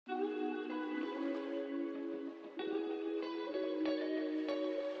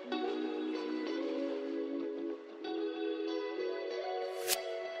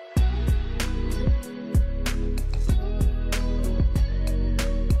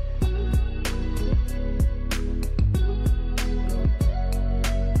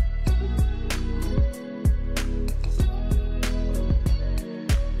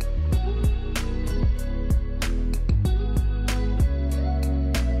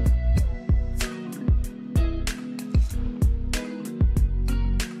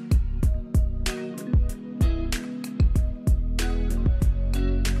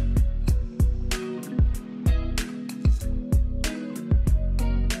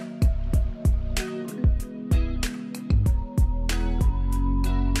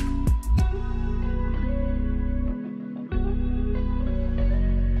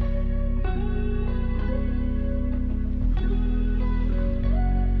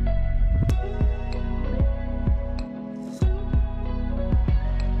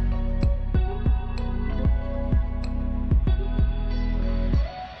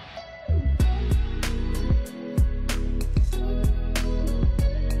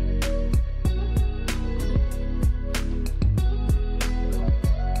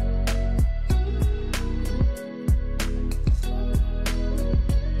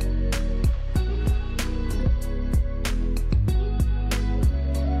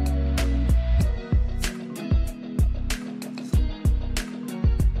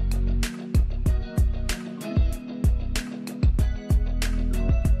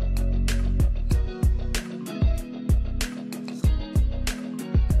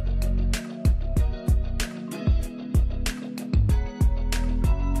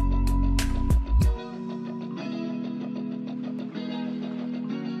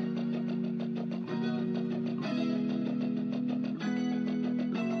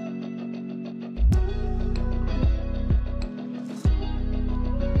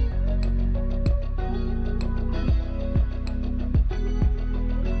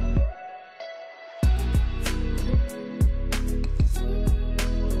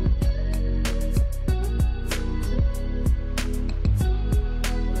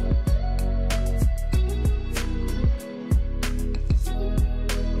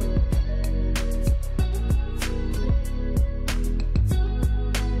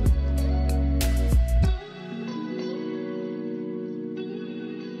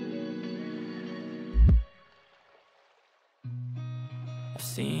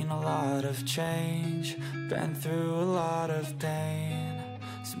seen a lot of change, been through a lot of pain.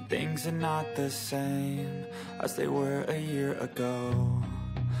 Some things are not the same as they were a year ago,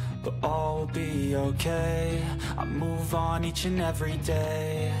 but all will be okay. I move on each and every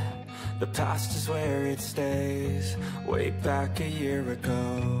day. The past is where it stays, way back a year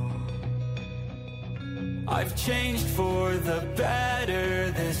ago. I've changed for the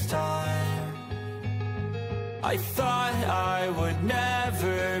better this time. I thought I would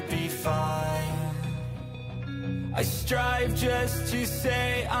never be fine. I strive just to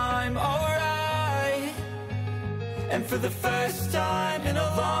say I'm alright, and for the first time in a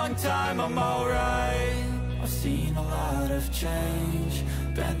long time I'm alright. I've seen a lot of change,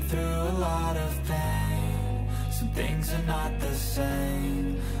 been through a lot of pain. Some things are not the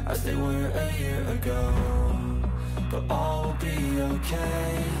same as they were a year ago, but all will be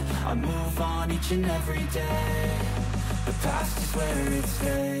okay. I move on each and every day. The past is where it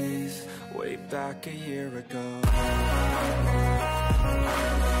stays, way back a year ago.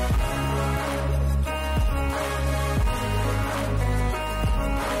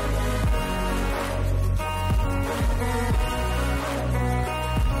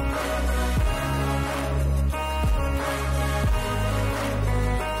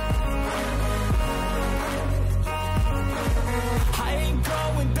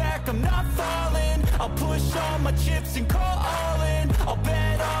 I'm not falling, I'll push all my chips and call all in. I'll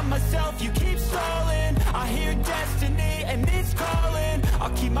bet on myself, you keep stalling. I hear destiny and it's calling.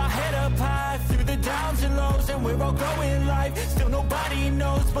 I'll keep my head up high through the downs and lows, and where I'll go in life, still nobody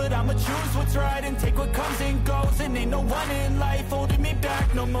knows. But I'ma choose what's right and take what comes and goes, and ain't no one in life holding me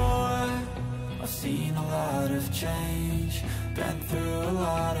back no more. I've seen a lot of change, been through a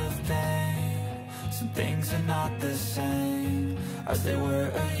lot of pain. Some things are not the same as they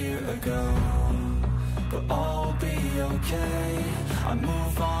were a year ago, but all will be okay. I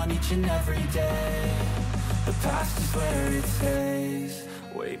move on each and every day. The past is where it stays,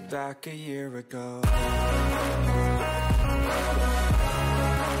 way back a year ago.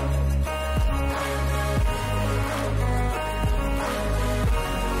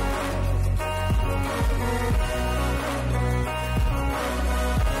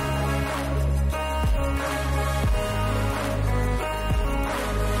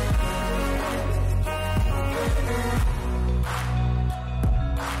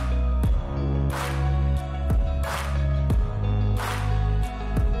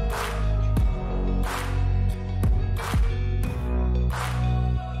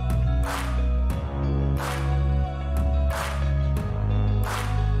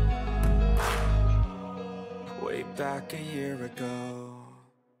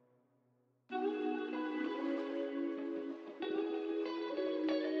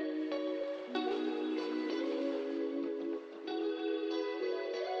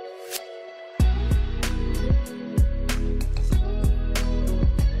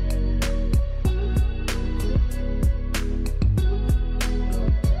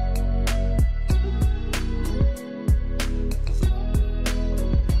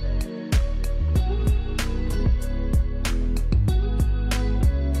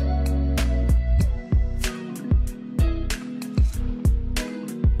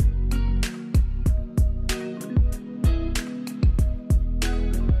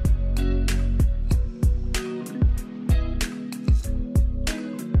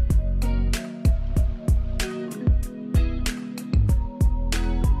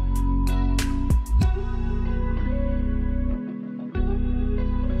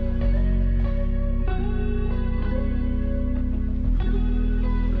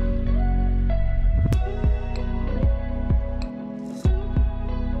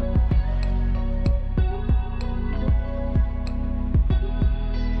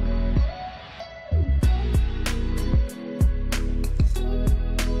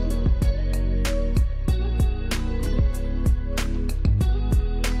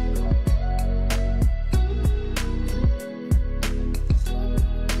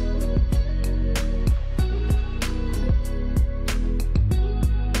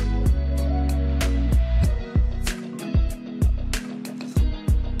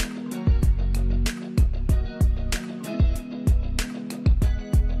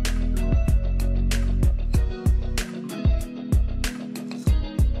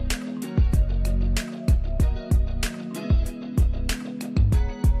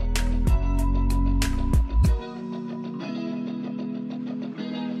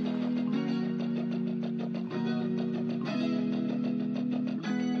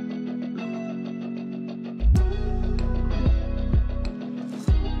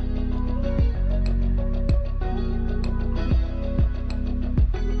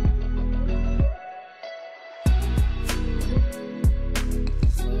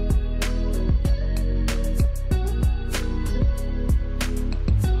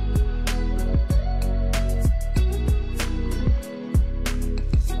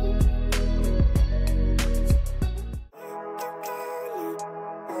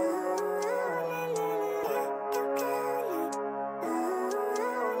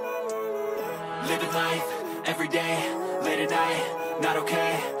 living life, everyday, late at night, not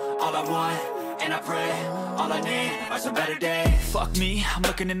okay. All I want, and I pray, all I need are some better days. Fuck me, I'm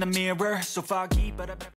looking in the mirror, so foggy, but I've never